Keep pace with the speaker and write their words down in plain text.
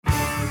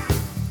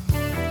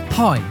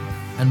Hi,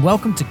 and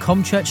welcome to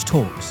ComChurch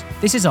Talks.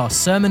 This is our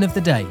sermon of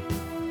the day.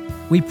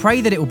 We pray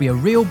that it will be a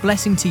real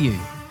blessing to you.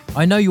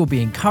 I know you'll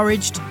be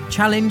encouraged,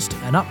 challenged,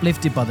 and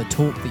uplifted by the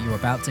talk that you're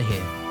about to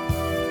hear.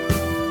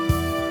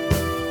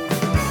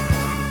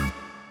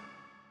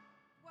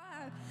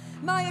 Wow,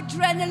 my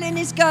adrenaline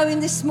is going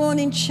this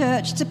morning,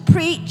 church. To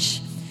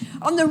preach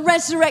on the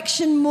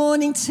resurrection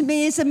morning to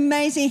me is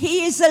amazing.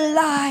 He is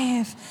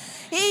alive.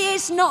 He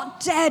is not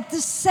dead. The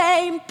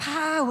same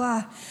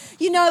power.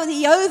 You know,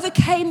 he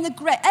overcame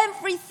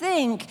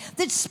everything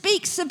that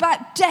speaks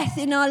about death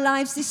in our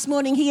lives this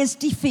morning, he has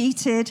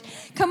defeated.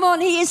 Come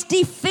on, he has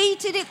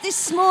defeated it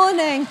this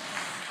morning.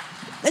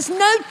 There's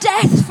no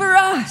death for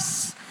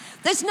us.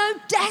 There's no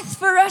death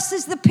for us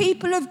as the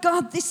people of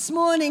God this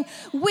morning.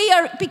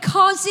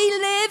 Because he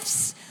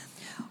lives,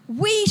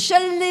 we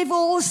shall live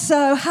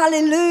also.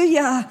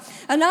 Hallelujah.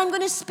 And I'm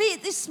going to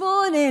speak this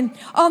morning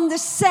on the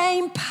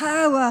same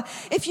power.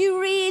 If you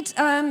read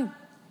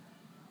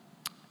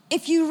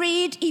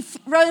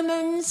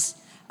Romans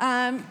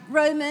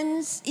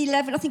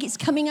 11, I think it's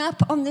coming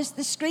up on the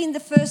screen, the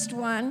first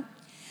one.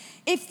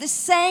 If the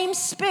same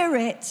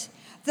Spirit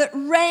that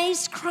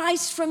raised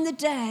Christ from the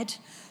dead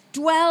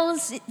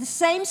the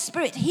same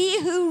Spirit, he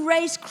who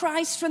raised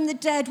Christ from the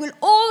dead will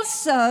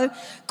also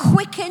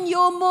quicken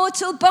your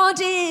mortal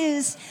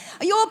bodies.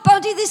 Your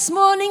body this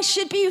morning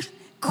should be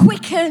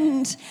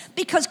quickened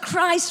because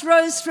Christ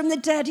rose from the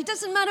dead. It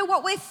doesn't matter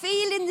what we're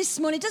feeling this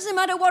morning. It doesn't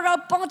matter what our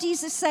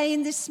bodies are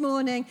saying this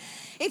morning.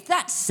 If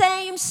that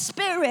same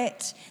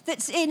Spirit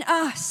that's in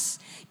us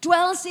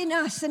dwells in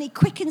us and he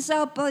quickens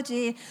our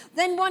body,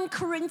 then 1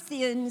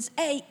 Corinthians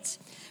 8,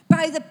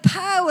 by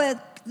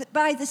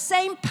the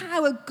same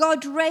power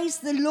God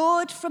raised the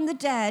Lord from the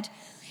dead,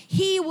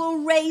 he will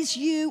raise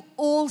you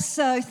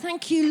also.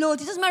 Thank you,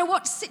 Lord. It doesn't matter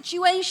what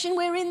situation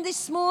we're in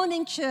this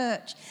morning,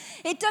 church.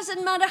 It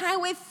doesn't matter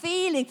how we're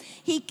feeling.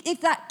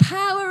 If that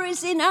power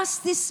is in us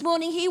this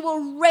morning, he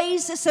will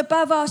raise us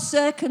above our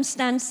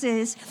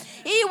circumstances.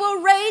 He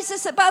will raise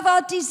us above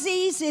our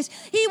diseases.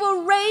 He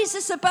will raise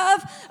us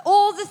above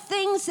all the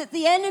things that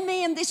the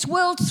enemy and this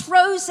world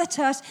throws at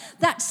us.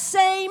 That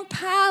same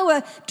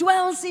power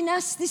dwells in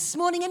us this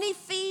morning. In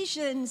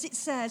Ephesians, it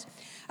says,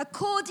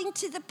 according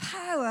to the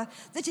power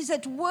that is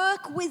at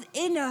work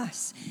within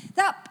us.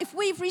 That if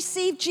we've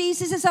received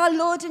Jesus as our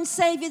Lord and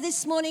Savior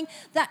this morning,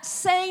 that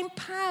same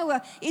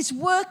power is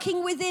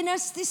working within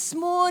us this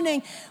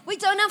morning. We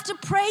don't have to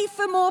pray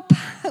for more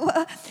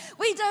power.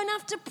 We don't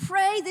have to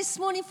pray this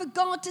morning for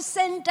God to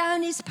send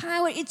down his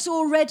power. It's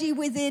already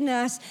within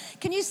us.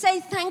 Can you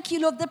say thank you,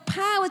 Lord? The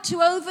power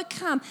to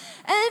overcome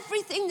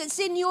everything that's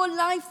in your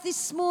life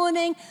this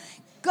morning.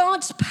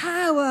 God's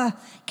power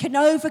can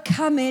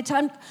overcome it.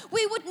 And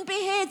we wouldn't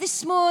be here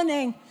this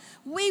morning.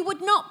 We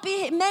would not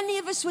be here. Many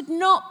of us would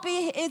not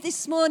be here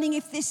this morning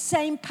if this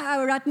same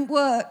power hadn't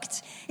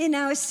worked in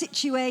our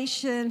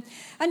situation.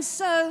 And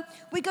so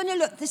we're going to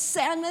look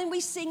and then we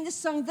sing the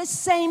song, the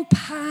same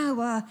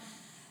power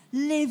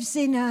lives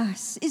in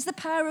us. Is the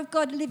power of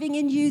God living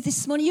in you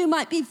this morning? You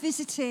might be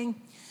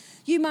visiting.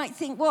 You might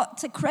think,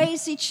 what a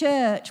crazy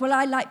church. Well,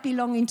 I like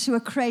belonging to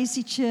a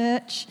crazy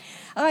church.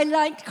 I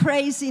like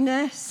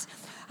craziness.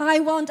 I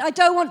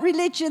don't want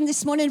religion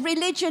this morning.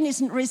 Religion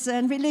isn't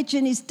risen.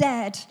 Religion is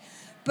dead.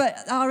 But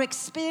our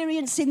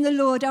experience in the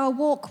Lord, our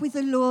walk with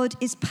the Lord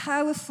is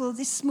powerful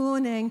this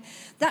morning.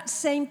 That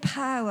same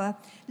power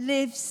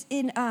lives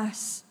in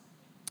us.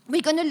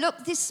 We're going to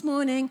look this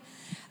morning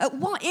at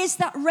what is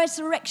that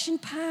resurrection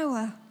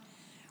power.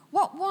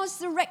 What was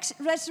the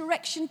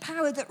resurrection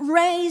power that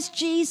raised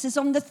Jesus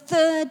on the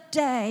third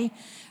day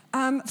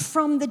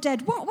from the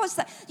dead? What was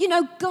that? You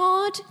know,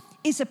 God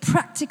is a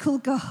practical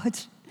God.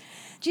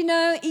 Do you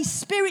know, he's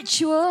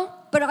spiritual,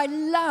 but I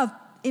love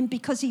him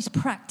because he's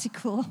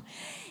practical.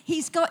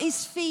 He's got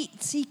his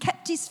feet, he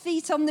kept his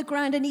feet on the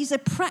ground, and he's a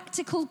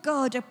practical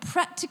God, a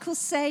practical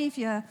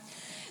Savior.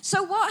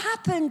 So what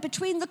happened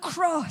between the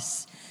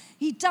cross?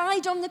 He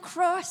died on the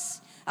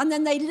cross, and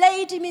then they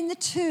laid him in the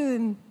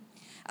tomb.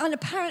 And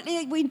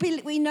apparently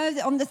we know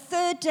that on the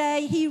third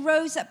day he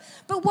rose up.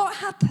 But what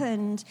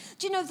happened?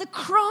 Do you know, the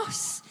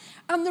cross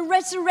and the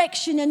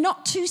resurrection are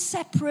not two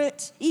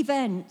separate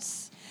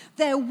events.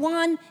 They're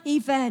one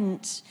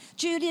event.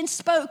 Julian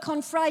spoke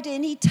on Friday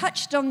and he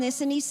touched on this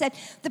and he said,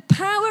 the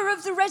power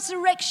of the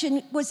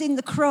resurrection was in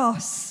the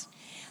cross.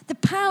 The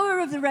power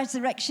of the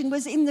resurrection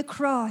was in the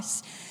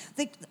cross.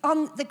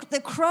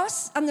 The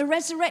cross and the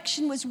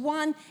resurrection was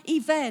one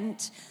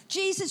event.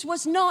 Jesus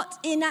was not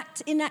in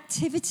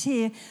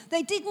activity.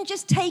 They didn't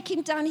just take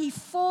him down. He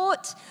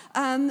fought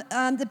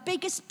the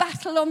biggest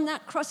battle on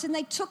that cross, and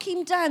they took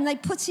him down. They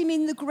put him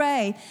in the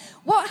grave.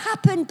 What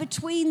happened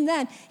between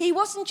then? He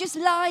wasn't just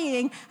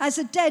lying as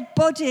a dead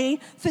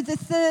body for the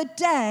third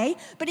day,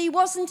 but he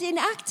wasn't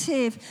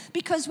inactive,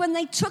 because when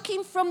they took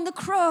him from the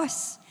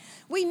cross,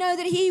 we know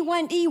that he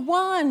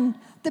won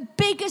the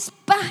biggest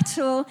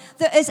battle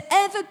that has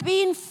ever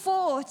been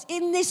fought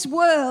in this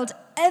world,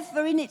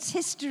 ever in its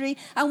history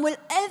and will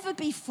ever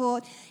be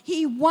fought.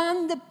 He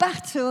won the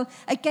battle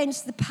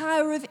against the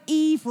power of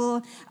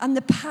evil and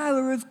the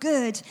power of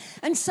good.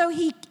 And so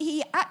he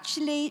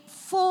actually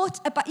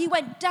he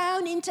went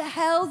down into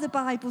hell, the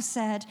Bible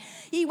said.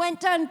 He went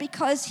down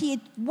because he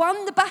had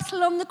won the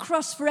battle on the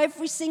cross for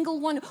every single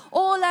one.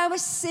 All our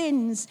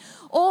sins,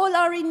 all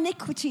our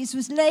iniquities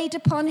was laid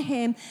upon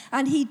him,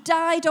 and he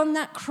died on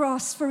that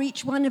cross for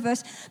each one of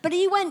us. But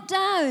he went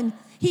down.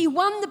 He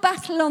won the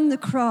battle on the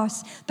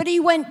cross, but he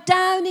went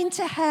down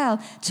into hell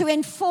to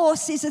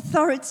enforce his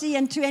authority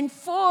and to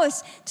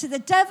enforce to the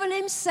devil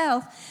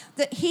himself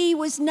that he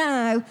was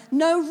now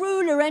no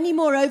ruler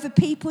anymore over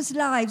people's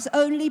lives,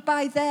 only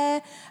by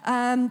their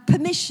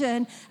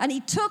permission. And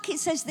he took, it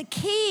says, the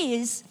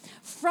keys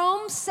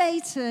from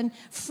Satan,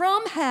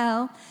 from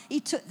hell. He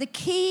took the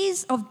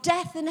keys of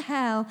death and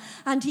hell,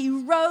 and he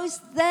rose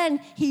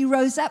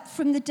up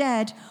from the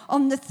dead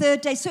on the third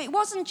day. So it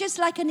wasn't just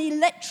like an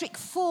electric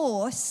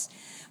force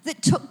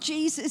that took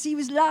Jesus. He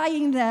was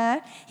lying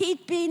there.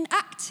 He'd been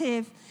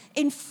active,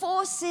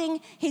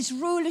 enforcing his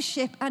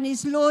rulership and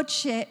his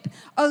lordship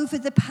over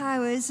the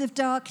powers of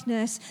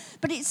darkness.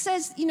 But it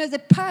says,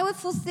 the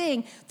powerful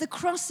thing, the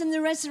cross and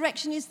the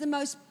resurrection is the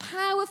most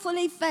powerful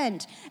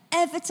event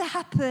ever to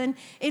happen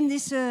in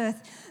this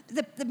earth.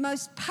 The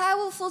most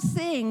powerful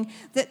thing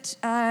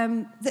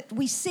that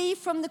we see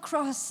from the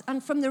cross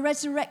and from the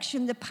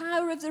resurrection, the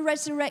power of the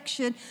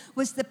resurrection,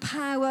 was the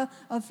power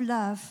of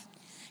love.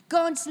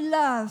 God's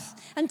love.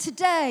 And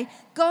today,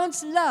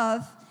 God's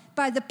love,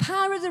 by the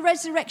power of the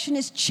resurrection,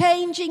 is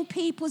changing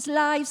people's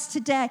lives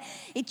today.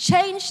 It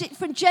changed it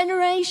from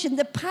generation.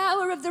 The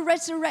power of the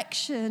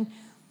resurrection.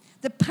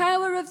 The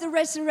power of the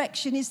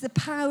resurrection is the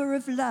power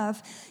of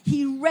love.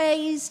 He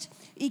raised,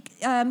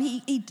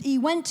 he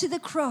went to the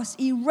cross,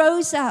 he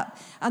rose up,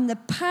 and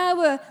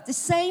the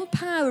same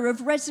power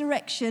of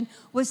resurrection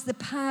was the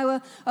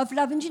power of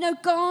love. And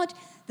God,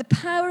 the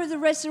power of the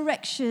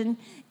resurrection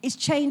is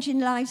changing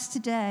lives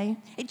today.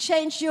 It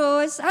changed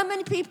yours. How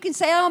many people can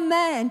say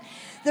amen?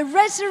 The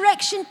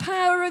resurrection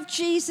power of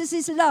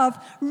Jesus' love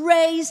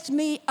raised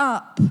me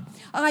up.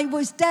 I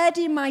was dead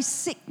in my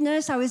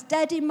sickness. I was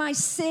dead in my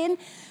sin.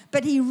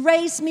 But he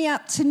raised me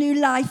up to new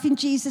life in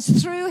Jesus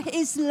through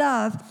his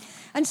love.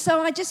 And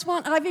so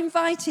I've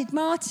invited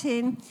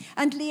Martin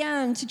and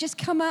Leanne to just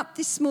come up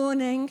this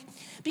morning,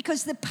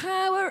 because the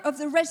power of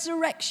the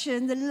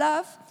resurrection, the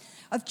love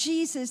of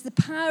Jesus, the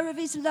power of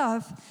his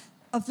love,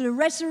 of the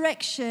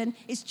resurrection,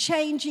 is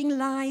changing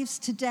lives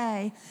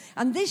today.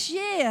 And this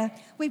year,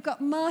 we've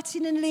got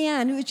Martin and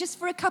Leanne, who just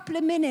for a couple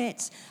of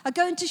minutes are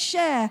going to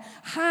share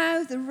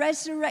how the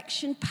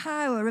resurrection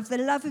power of the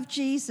love of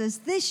Jesus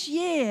this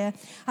year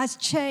has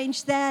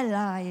changed their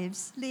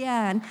lives.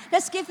 Leanne,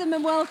 let's give them a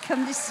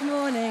welcome this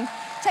morning.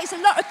 It takes a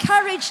lot of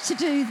courage to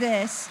do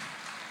this.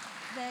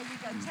 There you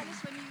go. Tell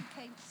us when you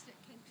came to the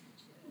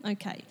church.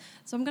 Okay,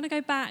 so I'm going to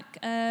go back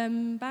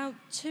about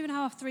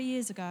 2.5, 3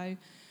 years ago.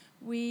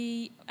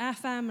 Our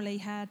family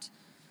had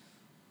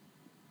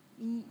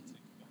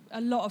a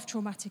lot of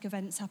traumatic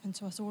events happen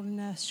to us all in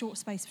a short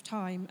space of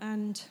time,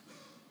 and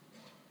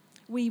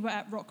we were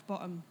at rock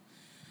bottom.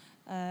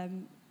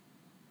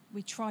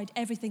 We tried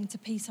everything to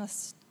piece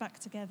us back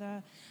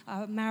together.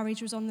 Our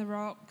marriage was on the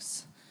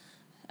rocks.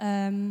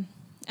 And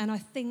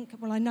I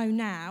know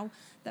now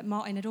that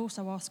Martin had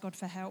also asked God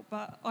for help,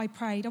 but I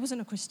prayed. I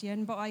wasn't a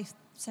Christian, but I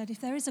said,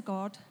 if there is a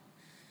God,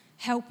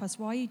 help us.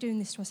 Why are you doing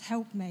this to us?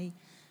 Help me.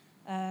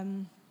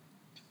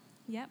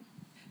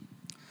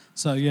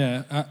 So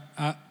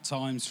at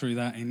times through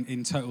that,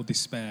 in total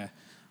despair,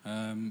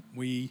 I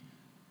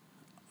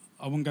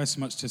wouldn't go so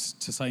much to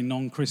say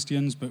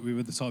non-Christians, but we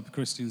were the type of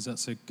Christians that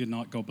said good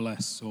night, God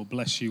bless, or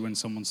bless you when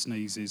someone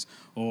sneezes,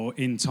 or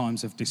in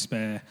times of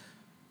despair,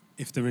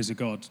 if there is a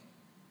God,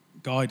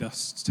 guide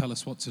us, tell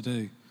us what to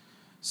do.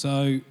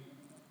 So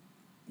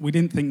we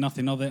didn't think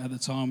nothing of it at the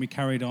time. We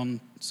carried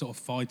on sort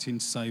of fighting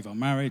to save our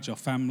marriage, our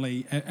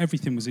family.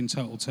 Everything was in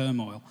total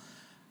turmoil.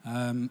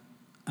 And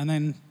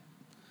then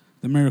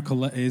the miracle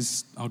that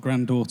is our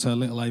granddaughter,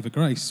 little Ava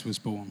Grace, was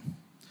born.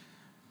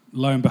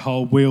 Lo and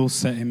behold, wheels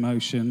set in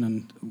motion,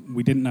 and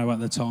we didn't know at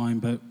the time,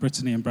 but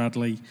Brittany and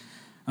Bradley,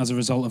 as a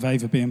result of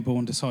Ava being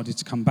born, decided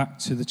to come back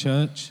to the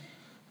church,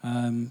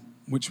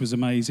 which was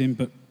amazing.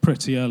 But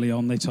pretty early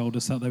on, they told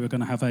us that they were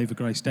going to have Ava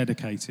Grace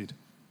dedicated.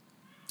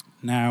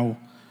 Now,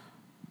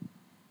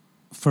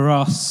 for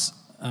us,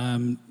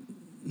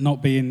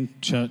 not being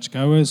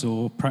churchgoers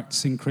or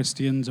practicing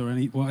Christians or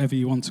whatever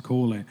you want to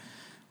call it,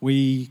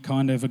 we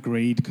kind of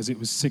agreed, because it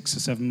was 6 or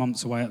 7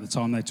 months away at the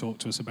time they talked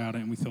to us about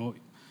it, and we thought,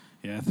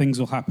 yeah, things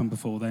will happen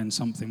before then,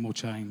 something will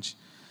change.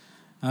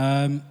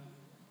 It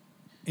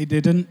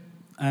didn't,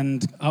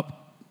 and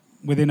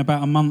within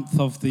about a month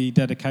of the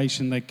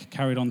dedication, they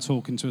carried on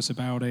talking to us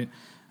about it,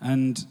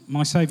 and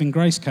my saving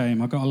grace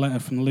came. I got a letter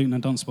from the Luton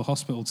and Dunstable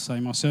Hospital to say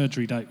my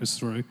surgery date was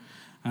through,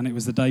 and it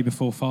was the day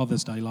before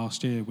Father's Day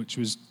last year, which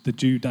was the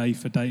due day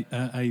for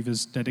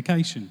Ava's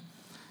dedication.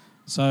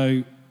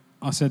 So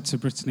I said to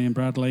Brittany and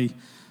Bradley,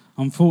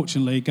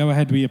 unfortunately, go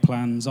ahead with your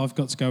plans. I've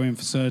got to go in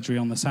for surgery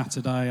on the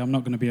Saturday. I'm not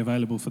going to be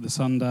available for the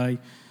Sunday.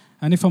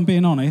 And if I'm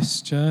being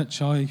honest,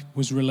 church, I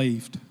was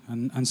relieved,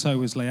 and so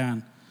was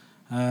Leanne.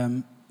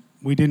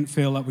 We didn't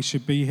feel like we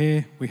should be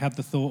here. We had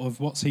the thought of,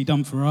 what's he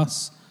done for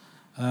us?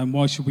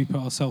 Why should we put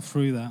ourselves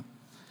through that?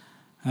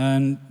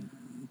 And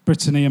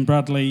Brittany and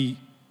Bradley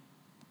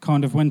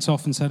kind of went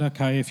off and said,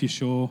 okay, if you're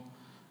sure,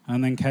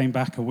 and then came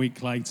back a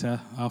week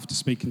later after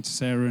speaking to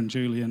Sarah and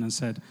Julian and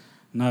said,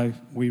 no,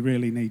 we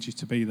really need you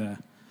to be there.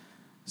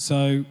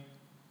 So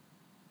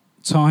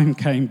time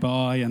came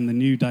by and the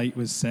new date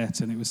was set,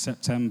 and it was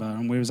September,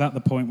 and we was at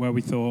the point where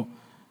we thought,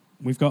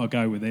 we've got to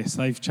go with this.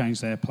 They've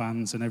changed their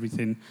plans and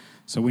everything,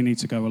 so we need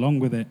to go along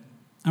with it.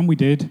 And we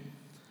did,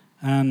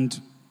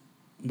 and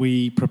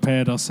we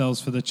prepared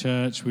ourselves for the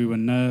church. We were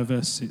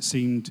nervous. It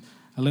seemed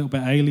a little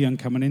bit alien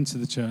coming into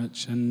the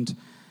church, and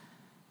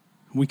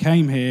we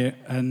came here,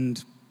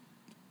 and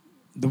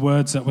the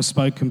words that were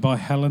spoken by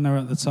Helena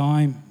at the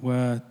time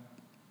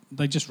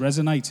they just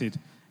resonated.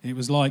 It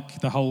was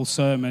like the whole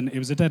sermon, it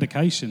was a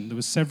dedication. There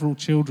was several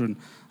children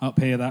up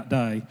here that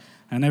day,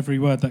 and every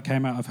word that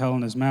came out of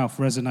Helena's mouth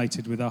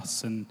resonated with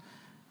us, and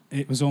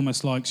it was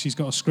almost like she's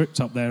got a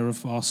script up there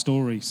of our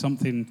story,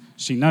 something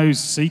she knows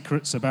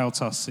secrets about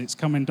us. It's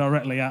coming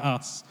directly at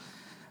us.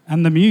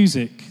 And the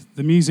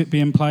music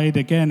being played,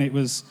 again, it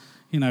was,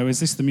 is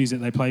this the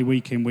music they play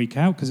week in, week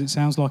out? Because it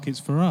sounds like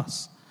it's for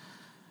us.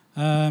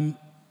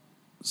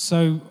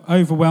 So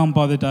overwhelmed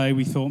by the day,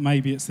 we thought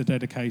maybe it's the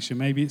dedication,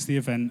 maybe it's the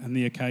event and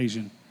the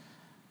occasion.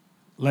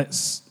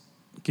 Let's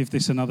give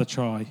this another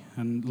try.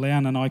 And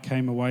Leanne and I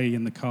came away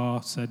in the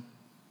car, said,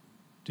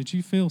 did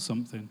you feel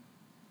something?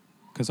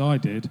 Because I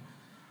did.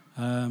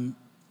 And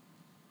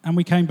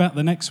we came back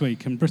the next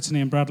week, and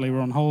Brittany and Bradley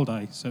were on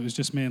holiday, so it was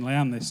just me and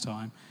Leanne this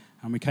time.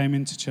 And we came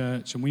into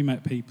church, and we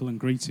met people and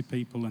greeted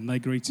people, and they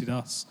greeted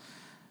us.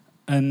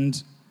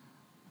 And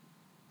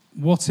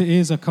what it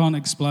is, I can't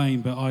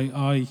explain, but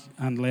I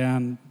and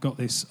Leanne got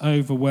this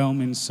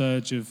overwhelming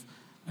surge of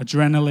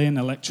adrenaline,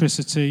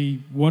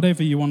 electricity,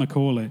 whatever you want to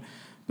call it,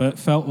 but it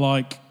felt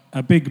like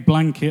a big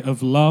blanket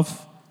of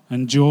love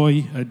and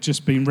joy had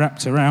just been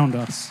wrapped around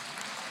us.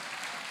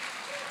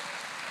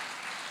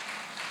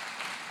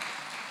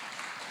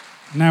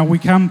 Now, we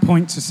can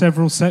point to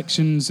several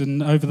sections,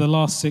 and over the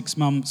last 6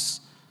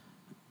 months,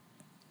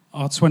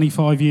 our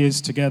 25 years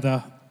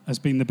together has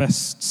been the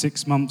best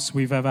 6 months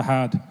we've ever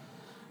had.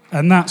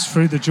 And that's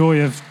through the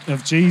joy of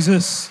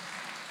Jesus.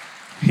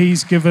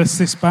 He's given us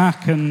this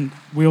back, and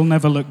we'll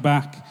never look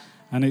back.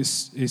 And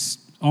it's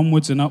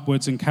onwards and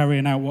upwards and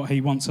carrying out what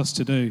he wants us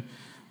to do.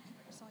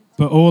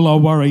 But all our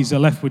worries are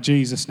left with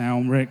Jesus now,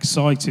 and we're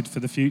excited for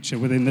the future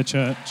within the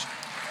church.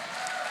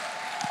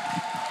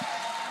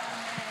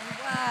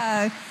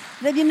 Wow.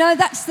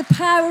 That's the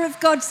power of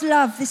God's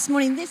love this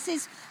morning. This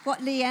is what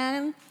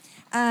Leanne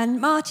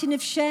and Martin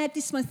have shared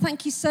this morning.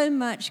 Thank you so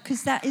much,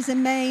 because that is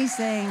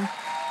amazing.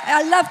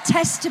 I love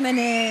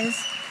testimonies.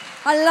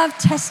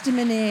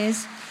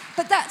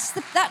 But that's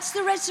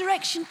the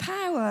resurrection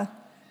power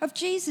of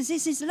Jesus,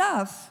 is his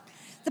love.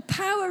 The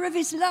power of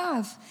his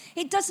love.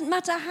 It doesn't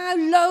matter how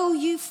low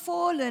you've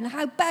fallen,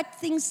 how bad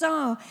things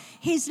are.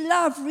 His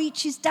love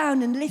reaches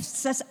down and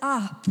lifts us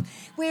up.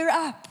 We're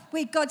up.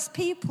 We're God's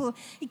people.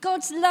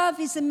 God's love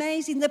is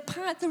amazing. The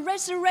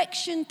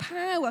resurrection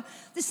power,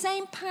 the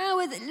same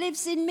power that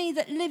lives in me,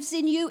 that lives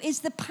in you, is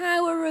the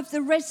power of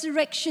the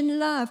resurrection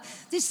love.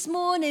 This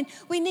morning,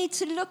 we need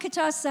to look at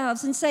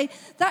ourselves and say,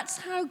 that's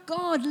how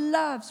God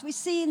loves. We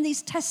see in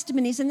these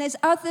testimonies, and there's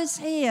others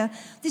here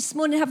this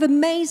morning have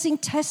amazing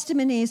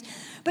testimonies.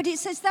 But it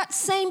says that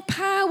same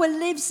power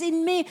lives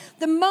in me.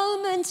 The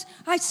moment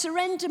I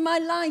surrender my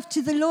life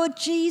to the Lord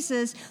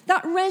Jesus,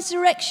 that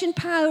resurrection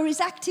power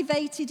is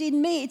activated in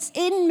me. It's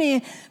in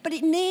me. But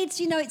it needs,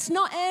 it's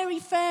not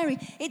airy-fairy.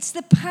 It's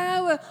the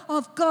power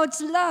of God's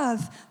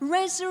love.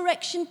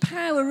 Resurrection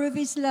power of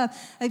his love.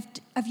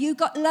 Have you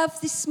got love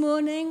this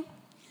morning?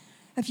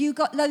 Have you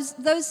got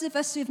those of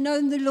us who have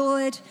known the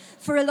Lord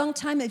for a long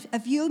time,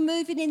 have you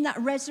moving in that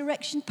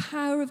resurrection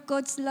power of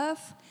God's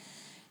love?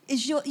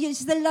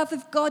 Is the love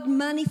of God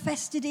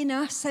manifested in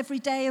us every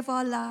day of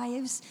our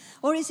lives?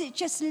 Or is it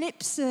just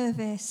lip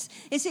service?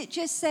 Is it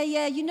just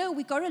say,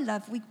 we got to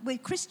love. We're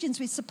Christians,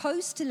 we're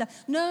supposed to love.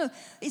 No,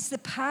 it's the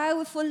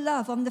powerful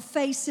love on the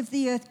face of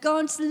the earth.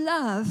 God's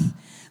love.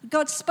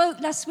 God spoke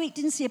last week,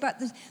 didn't he, about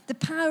the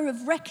power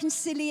of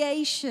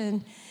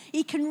reconciliation.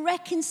 He can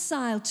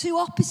reconcile two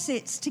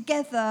opposites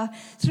together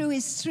through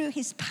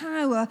his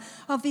power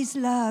of his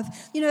love.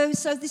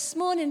 So this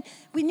morning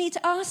we need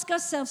to ask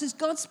ourselves, as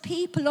God's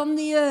people on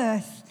the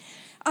earth,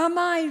 am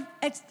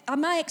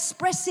I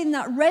expressing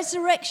that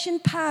resurrection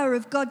power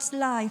of God's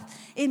life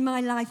in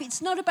my life?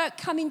 It's not about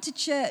coming to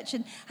church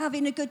and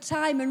having a good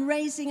time and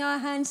raising our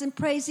hands and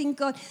praising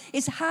God.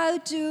 It's how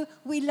do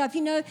we love?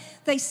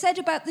 They said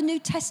about the New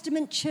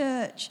Testament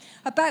church,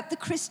 about the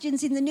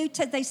Christians in the New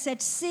Testament, they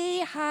said,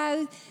 see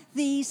how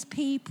these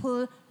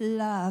people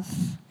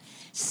love.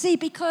 See,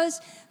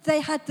 because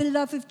They had the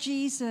love of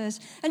Jesus.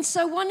 And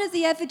so one of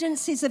the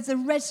evidences of the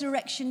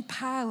resurrection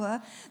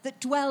power that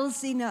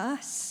dwells in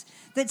us,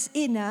 that's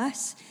in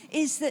us,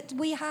 is that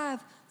we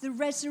have the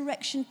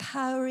resurrection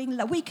powering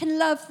love. We can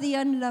love the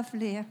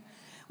unlovely.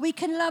 We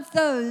can love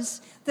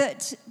those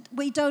that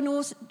we don't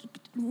also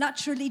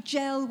naturally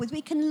gel with.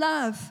 We can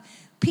love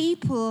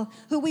people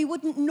who we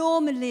wouldn't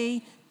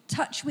normally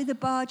touch with a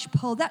barge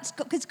pole. That's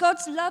because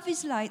God's love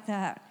is like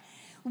that.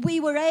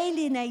 We were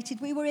alienated.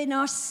 We were in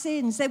our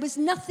sins. There was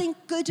nothing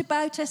good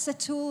about us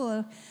at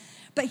all.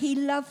 But he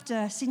loved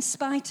us in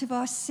spite of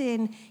our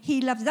sin.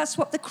 He loved us. That's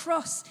what the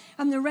cross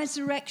and the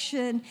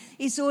resurrection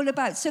is all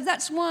about. So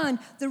that's one,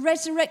 the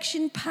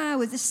resurrection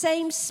power, the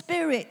same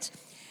spirit,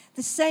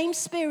 the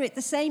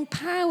same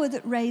power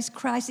that raised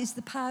Christ is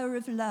the power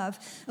of love.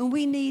 And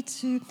we need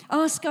to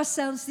ask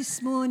ourselves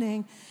this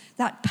morning,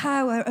 that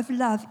power of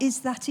love, is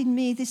that in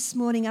me this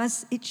morning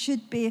as it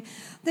should be?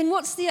 Then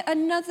what's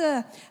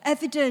another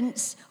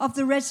evidence of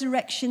the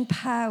resurrection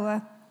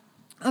power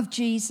of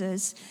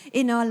Jesus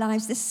in our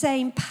lives? The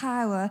same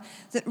power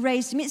that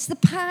raised him. It's the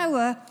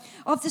power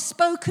of the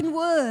spoken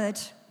word.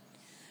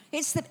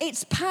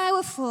 It's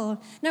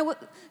powerful. Now,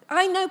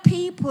 I know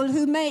people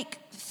who make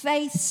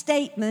faith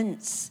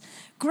statements,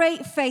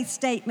 great faith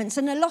statements,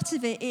 and a lot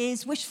of it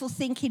is wishful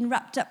thinking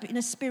wrapped up in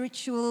a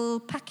spiritual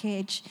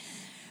package.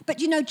 But,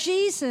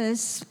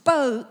 Jesus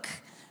spoke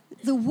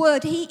the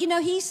word.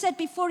 He said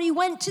before he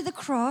went to the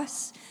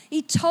cross,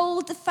 he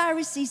told the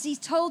Pharisees, he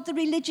told the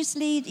religious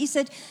leaders, he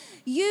said,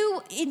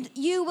 you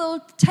will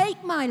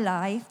take my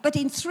life, but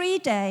in 3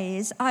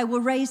 days I will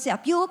raise it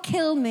up. You'll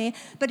kill me,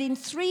 but in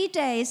 3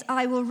 days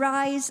I will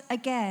rise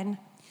again.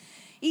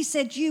 He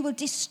said, you will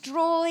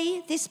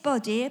destroy this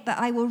body, but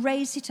I will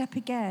raise it up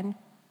again.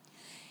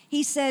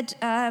 He said,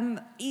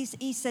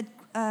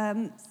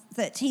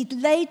 that he'd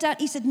laid down,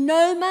 he said,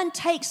 no man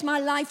takes my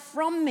life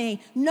from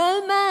me.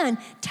 No man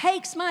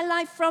takes my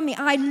life from me.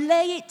 I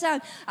lay it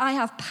down. I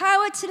have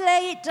power to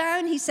lay it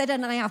down, he said,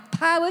 and I have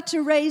power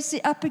to raise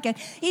it up again.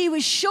 He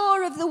was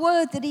sure of the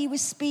word that he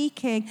was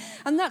speaking.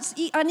 And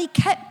he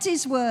kept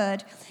his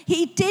word.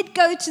 He did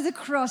go to the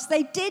cross.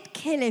 They did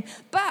kill him.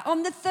 But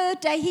on the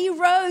third day, he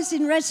rose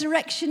in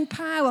resurrection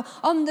power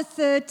on the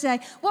third day.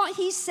 What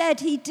he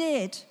said, he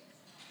did.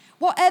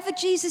 Whatever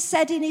Jesus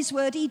said in his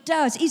word, he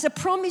does. He's a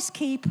promise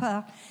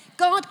keeper.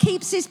 God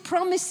keeps his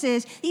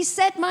promises. He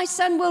said, my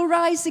son will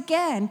rise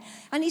again.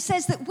 And he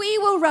says that we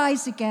will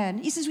rise again.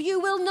 He says, you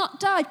will not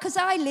die because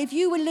I live.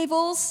 You will live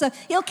also.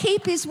 He'll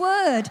keep his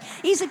word.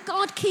 He's a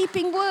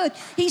God-keeping word.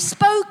 He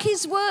spoke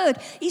his word.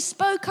 He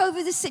spoke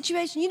over the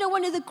situation.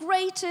 One of the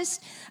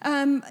greatest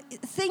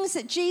things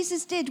that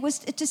Jesus did was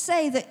to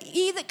say that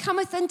he that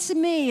cometh unto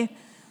me,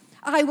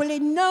 I will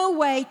in no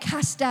way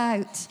cast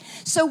out.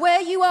 So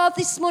where you are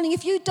this morning,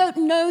 if you don't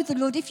know the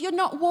Lord, if you're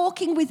not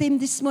walking with him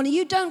this morning,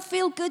 you don't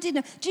feel good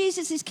enough,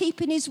 Jesus is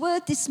keeping his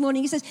word this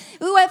morning. He says,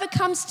 whoever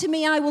comes to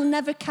me, I will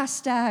never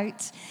cast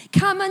out.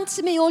 Come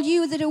unto me, all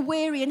you that are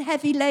weary and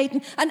heavy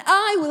laden, and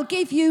I will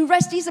give you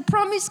rest. He's a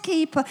promise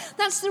keeper.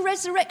 That's the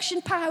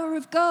resurrection power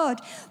of God.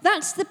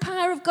 That's the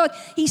power of God.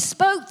 He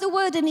spoke the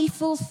word and he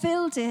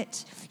fulfilled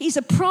it. He's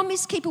a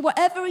promise keeper.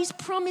 Whatever he's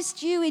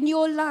promised you in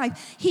your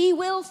life, he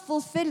will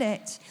fulfill it.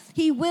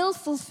 He will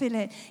fulfill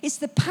it. It's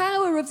the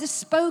power of the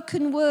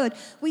spoken word.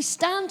 We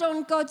stand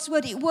on God's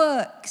word. It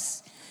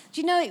works.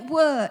 Do you know it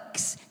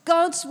works?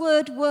 God's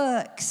word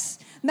works.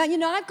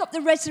 Man, I've got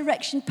the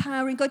resurrection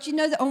power in God. You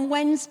know that on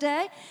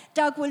Wednesday,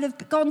 Doug will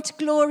have gone to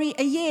glory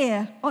a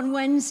year on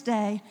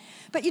Wednesday.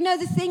 But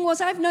the thing was,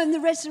 I've known the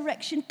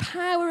resurrection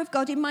power of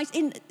God in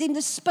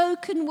the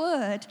spoken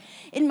word.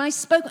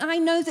 I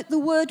know that the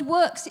word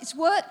works. It's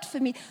worked for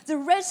me. The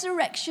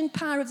resurrection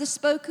power of the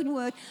spoken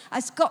word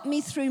has got me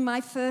through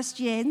my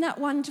first year. Isn't that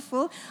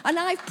wonderful? And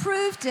I've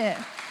proved it.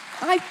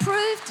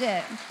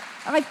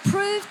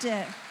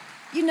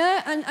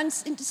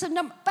 So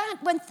no matter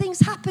when things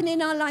happen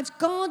in our lives,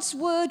 God's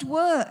word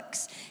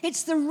works.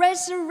 It's the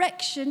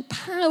resurrection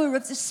power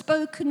of the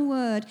spoken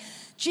word.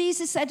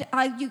 Jesus said,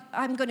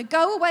 I'm going to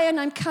go away and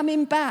I'm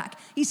coming back.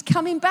 He's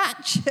coming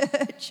back,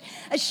 church.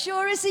 As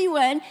sure as he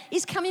went,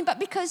 he's coming back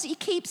because he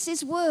keeps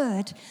his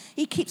word.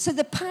 So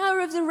the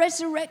power of the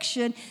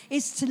resurrection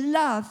is to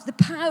love, the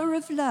power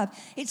of love.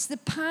 It's the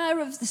power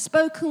of the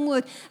spoken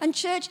word. And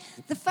church,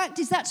 the fact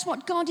is that's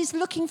what God is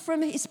looking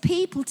from his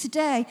people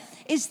today,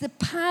 is the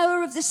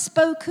power of the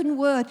spoken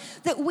word,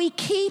 that we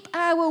keep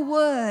our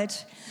word.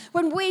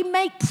 When we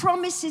make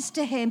promises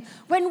to him,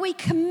 when we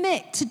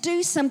commit to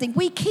do something,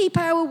 we keep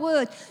our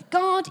word.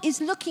 God is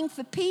looking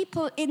for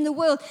people in the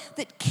world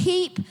that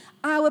keep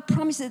our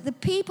promises. The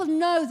people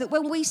know that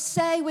when we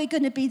say we're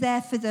going to be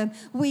there for them,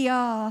 we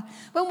are.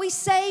 When we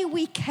say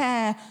we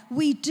care,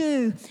 we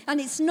do.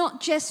 And it's not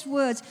just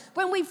words.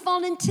 When we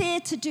volunteer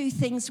to do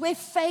things, we're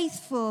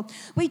faithful.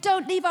 We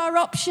don't leave our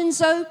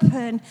options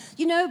open,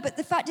 but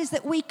the fact is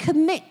that we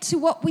commit to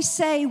what we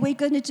say we're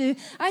going to do.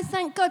 I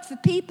thank God for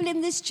people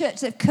in this church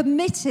that have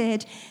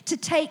committed to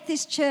take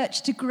this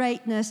church to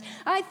greatness.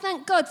 I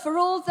thank God for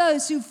all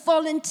those who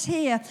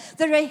volunteer,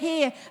 that are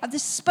here, of the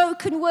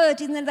spoken word,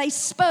 and that they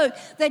spoke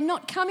work. They're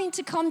not coming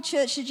to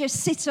ComChurch to just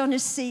sit on a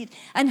seat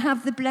and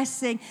have the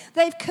blessing.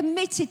 They've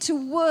committed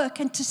to work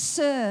and to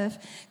serve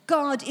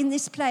God in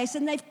this place,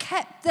 and they've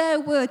kept their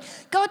word.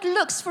 God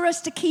looks for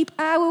us to keep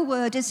our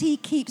word as he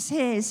keeps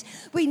his.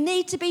 We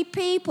need to be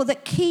people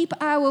that keep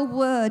our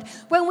word.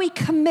 When we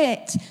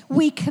commit,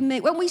 we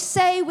commit. When we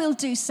say we'll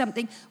do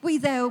something, we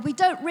there. We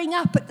don't ring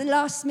up at the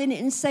last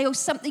minute and say, oh,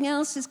 something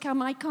else has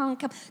come, I can't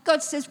come.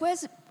 God says,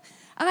 where's it?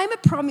 I'm a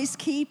promise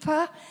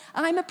keeper.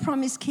 I'm a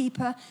promise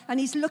keeper. And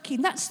he's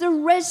looking. That's the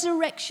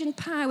resurrection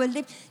power.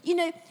 You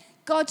know,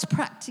 God's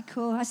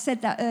practical. I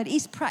said that earlier.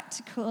 He's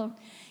practical.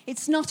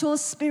 It's not all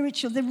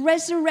spiritual. The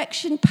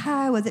resurrection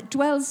power that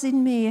dwells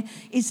in me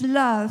is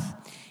love.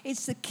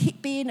 It's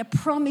being a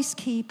promise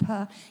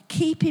keeper,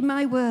 keeping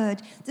my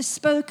word, the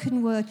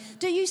spoken word.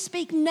 Do you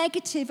speak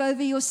negative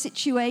over your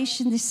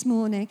situation this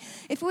morning?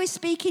 If we're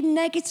speaking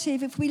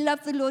negative, if we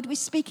love the Lord, we're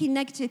speaking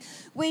negative.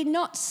 We're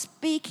not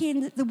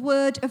speaking the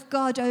word of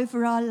God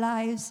over our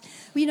lives.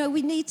 You know,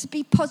 we need to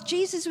be positive.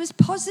 Jesus was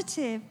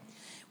positive.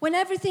 When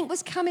everything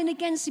was coming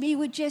against him, he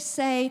would just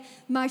say,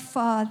 my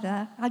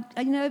Father,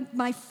 I know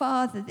my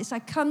Father, I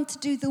come to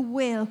do the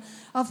will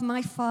of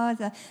my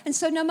Father. And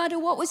so no matter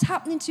what was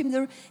happening to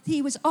him,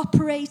 he was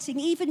operating,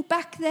 even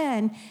back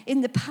then,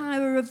 in the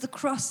power of the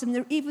cross,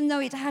 and even though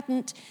it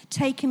hadn't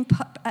taken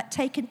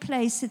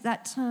place at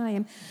that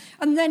time.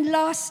 And then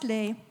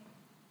lastly,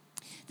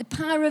 the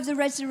power of the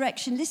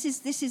resurrection. This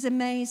is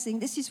amazing.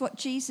 This is what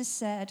Jesus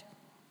said.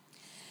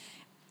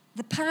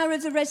 The power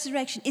of the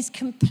resurrection is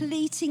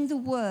completing the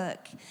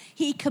work.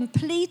 He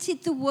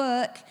completed the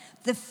work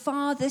the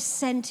Father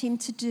sent him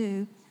to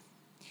do.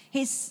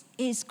 His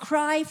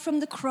cry from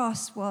the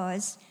cross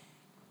was,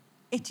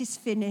 it is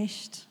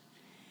finished.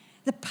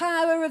 The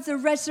power of the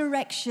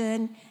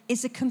resurrection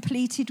is a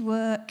completed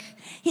work.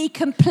 He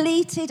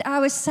completed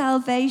our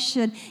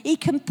salvation. He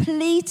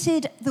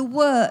completed the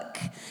work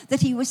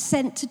that he was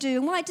sent to do.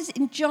 And why does it,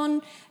 in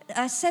John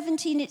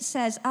 17 it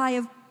says, I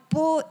have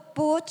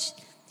bought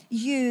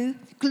you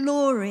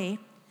glory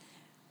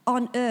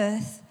on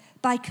earth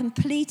by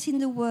completing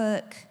the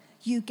work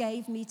you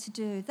gave me to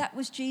do. That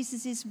was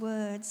Jesus'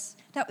 words.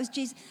 That was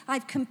Jesus.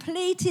 I've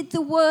completed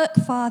the work,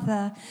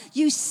 Father.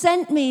 You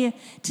sent me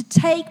to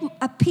take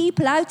a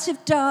people out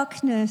of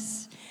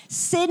darkness.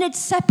 Sin had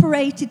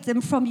separated them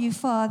from you,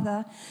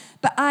 Father.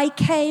 But I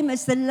came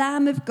as the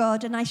Lamb of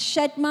God and I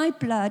shed my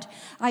blood.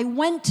 I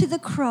went to the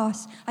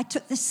cross. I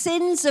took the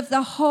sins of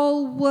the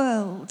whole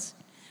world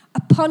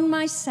upon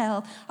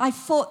myself. I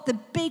fought the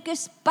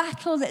biggest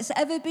battle that's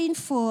ever been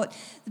fought,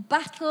 the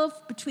battle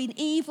between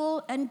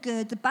evil and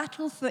good, the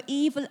battle for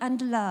evil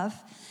and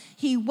love.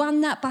 He won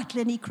that battle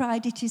and he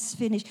cried, it is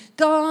finished.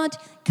 God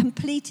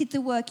completed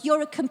the work.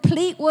 You're a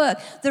complete work.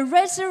 The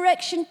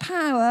resurrection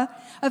power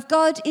of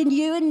God in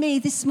you and me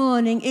this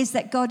morning is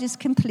that God has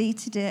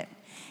completed it.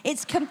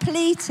 It's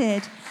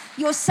completed.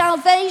 Your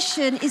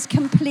salvation is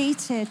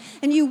completed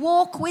and you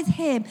walk with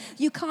him.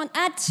 You can't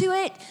add to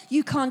it.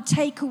 You can't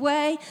take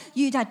away.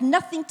 You'd had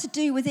nothing to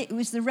do with it. It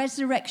was the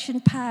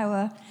resurrection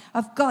power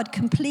of God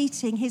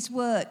completing his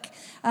work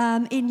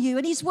in you.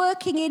 And he's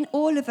working in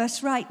all of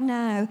us right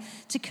now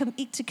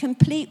to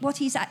complete what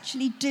he's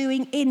actually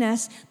doing in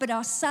us. But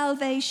our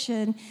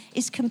salvation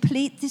is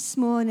complete this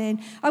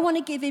morning. I want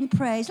to give him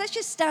praise. Let's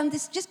just stand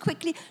this just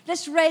quickly.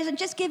 Let's raise and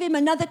just give him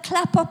another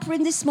clap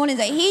offering this morning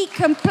that he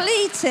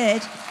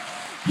completed.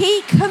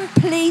 He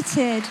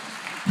completed.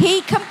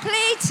 He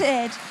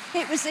completed.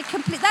 It was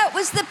that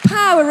was the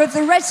power of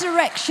the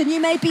resurrection. You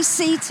may be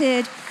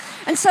seated.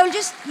 And so we're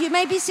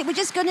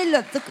just going to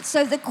look.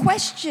 So the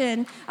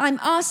question I'm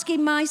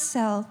asking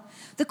myself,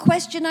 the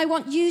question I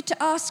want you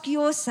to ask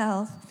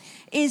yourself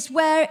is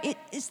where it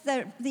is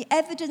the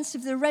evidence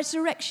of the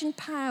resurrection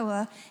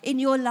power in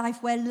your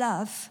life where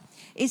love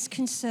is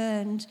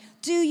concerned.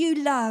 Do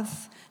you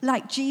love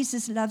like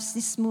Jesus loves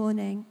this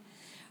morning?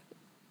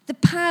 The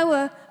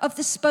power of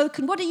the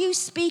spoken. What are you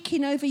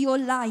speaking over your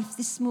life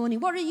this morning?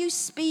 What are you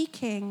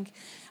speaking?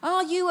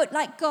 Are you,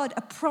 like God,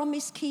 a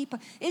promise keeper?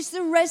 Is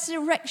the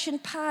resurrection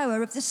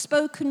power of the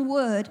spoken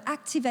word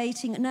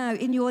activating now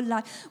in your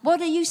life?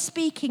 What are you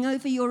speaking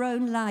over your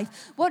own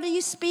life? What are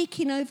you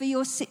speaking over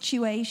your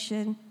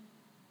situation?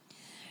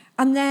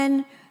 And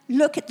then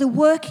look at the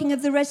working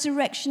of the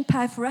resurrection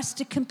power for us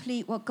to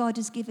complete what God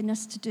has given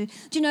us to do.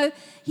 Do you know,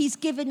 he's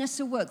given us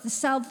a work. The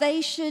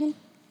salvation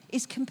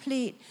is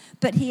complete,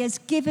 but he has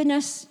given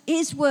us,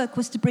 his work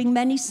was to bring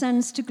many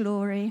sons to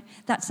glory.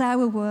 That's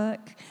our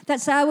work.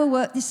 That's our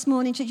work this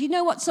morning. You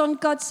know what's on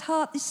God's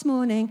heart this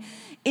morning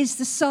is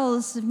the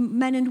souls of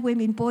men and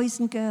women, boys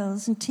and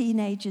girls and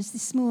teenagers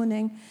this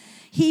morning.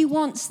 He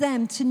wants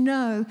them to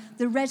know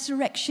the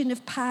resurrection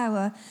of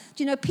power.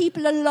 Do you know,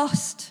 people are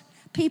lost.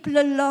 People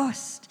are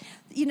lost.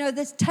 You know,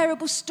 there's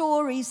terrible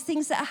stories,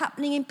 things that are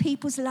happening in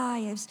people's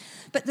lives.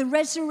 But the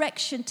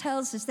resurrection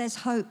tells us there's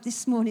hope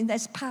this morning.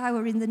 There's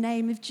power in the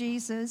name of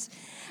Jesus.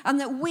 And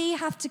that we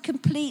have to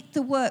complete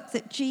the work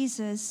that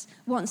Jesus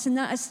wants, and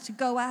that is to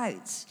go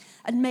out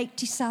and make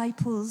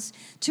disciples,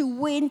 to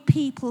win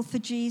people for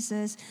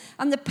Jesus.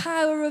 And the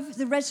power of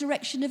the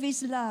resurrection of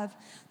his love,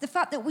 the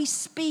fact that we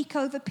speak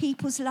over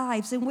people's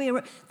lives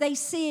and they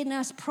see in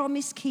us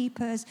promise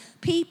keepers,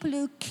 people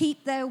who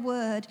keep their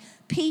word,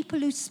 people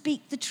who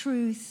speak the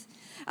truth,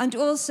 and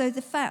also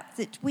the fact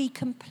that we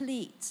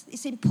complete.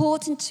 It's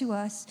important to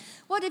us.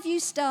 What have you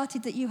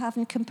started that you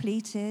haven't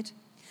completed?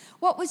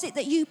 What was it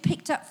that you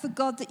picked up for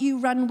God that you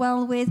ran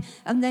well with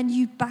and then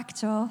you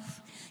backed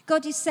off?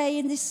 God is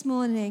saying this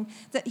morning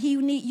that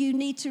you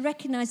need to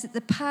recognize that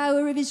the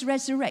power of his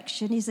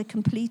resurrection is a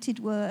completed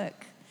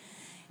work.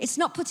 It's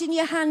not putting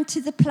your hand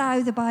to the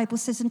plow, the Bible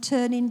says, and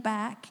turning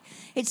back.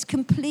 It's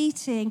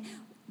completing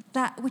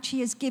that which he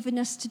has given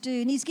us to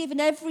do. And he's given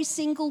every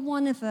single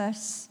one of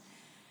us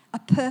a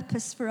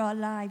purpose for our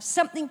lives,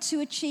 something to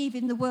achieve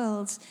in the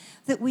world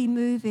that we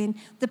move in.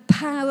 The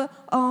power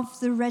of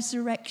the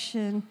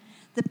resurrection.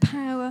 The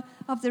power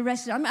of the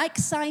resurrection. I'm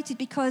excited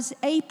because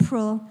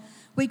April,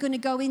 we're going to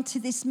go into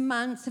this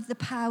month of the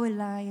power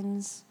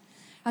lines.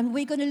 And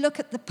we're going to look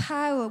at the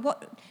power,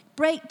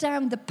 break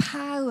down the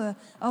power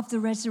of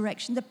the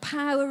resurrection, the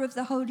power of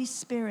the Holy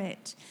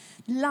Spirit.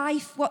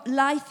 Life, what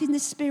life in the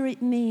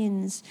Spirit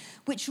means,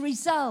 which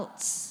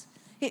results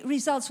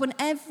when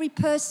every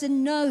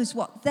person knows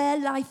what their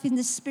life in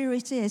the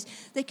Spirit is.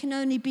 There can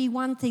only be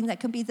one thing that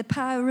can be the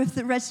power of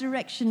the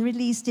resurrection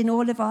released in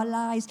all of our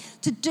lives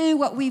to do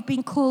what we've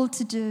been called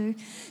to do.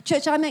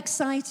 Church, I'm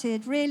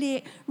excited,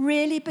 really,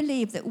 really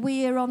believe that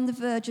we are on the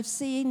verge of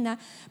seeing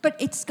that. But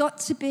it's got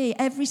to be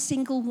every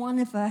single one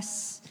of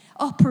us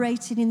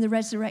operating in the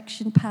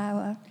resurrection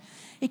power.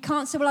 It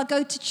can't say, well, I'll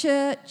go to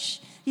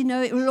church. You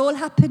know, it will all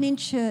happen in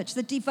church.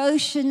 The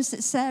devotions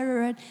that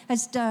Sarah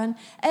has done,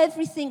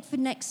 everything for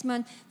next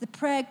month. The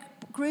prayer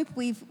group,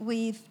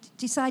 we've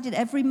decided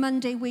every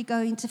Monday we're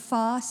going to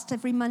fast,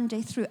 every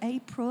Monday through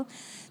April.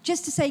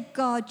 Just to say,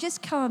 God,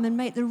 just come and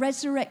make the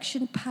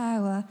resurrection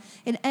power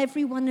in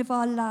every one of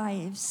our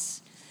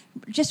lives.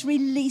 Just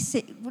release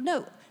it.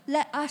 No,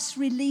 let us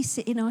release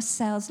it in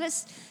ourselves.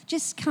 Let's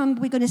just come.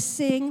 We're going to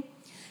sing.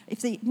 If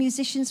the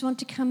musicians want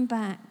to come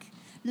back.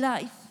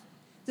 Life.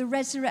 The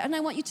resurrection. And I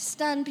want you to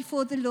stand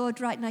before the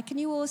Lord right now. Can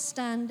you all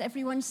stand?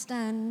 Everyone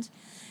stand.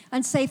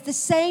 And say,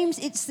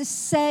 it's the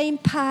same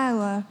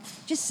power.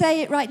 Just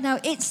say it right now.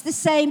 It's the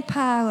same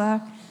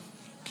power.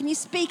 Can you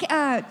speak it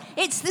out?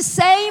 It's the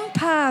same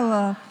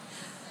power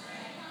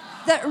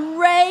that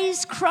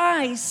raised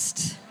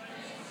Christ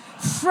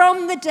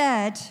from the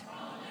dead.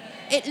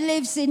 It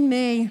lives in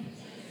me.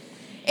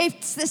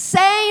 It's the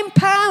same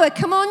power.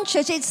 Come on,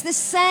 church. It's the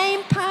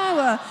same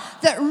power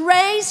that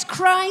raised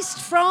Christ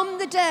from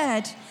the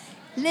dead.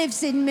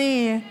 Lives in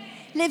me.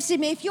 Lives in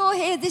me. If you're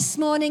here this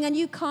morning and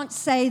you can't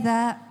say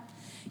that,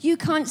 you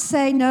can't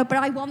say, no, but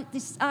I want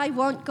this. I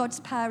want God's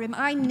power in me.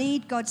 I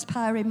need God's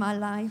power in my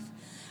life.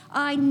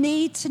 I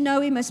need to know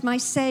him as my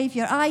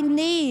Savior. I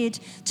need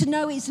to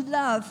know his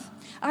love.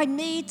 I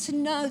need to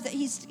know that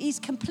he's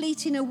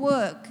completing a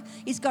work.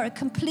 He's got a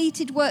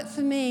completed work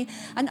for me.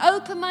 And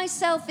open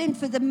myself in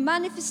for the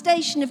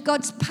manifestation of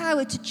God's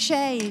power to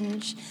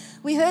change.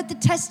 We heard the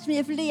testimony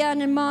of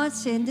Leanne and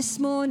Martin this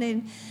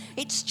morning.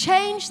 It's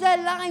changed their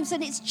lives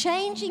and it's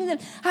changing them.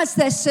 Has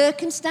their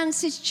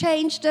circumstances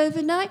changed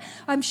overnight?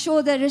 I'm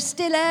sure there are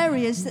still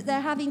areas that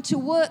they're having to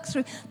work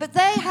through. But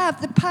they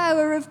have the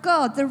power of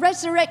God, the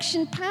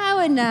resurrection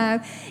power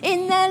now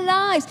in their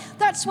lives.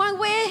 That's why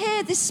we're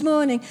here this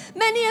morning.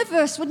 Many of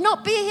us would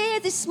not be here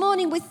this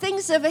morning with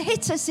things that have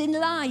hit us in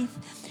life.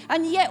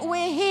 And yet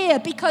we're here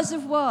because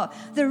of what?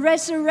 The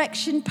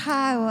resurrection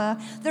power.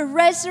 The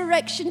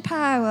resurrection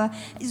power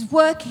is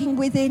working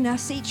within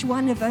us, each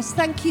one of us.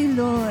 Thank you,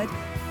 Lord.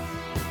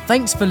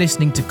 Thanks for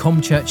listening to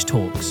ComChurch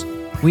Talks.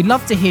 We'd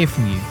love to hear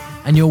from you,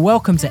 and you're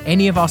welcome to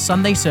any of our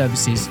Sunday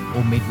services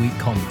or midweek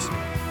comms.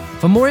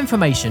 For more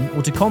information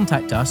or to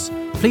contact us,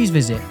 please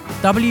visit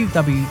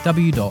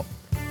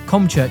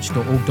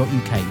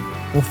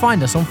www.comchurch.org.uk or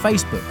find us on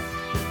Facebook.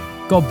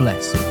 God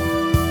bless.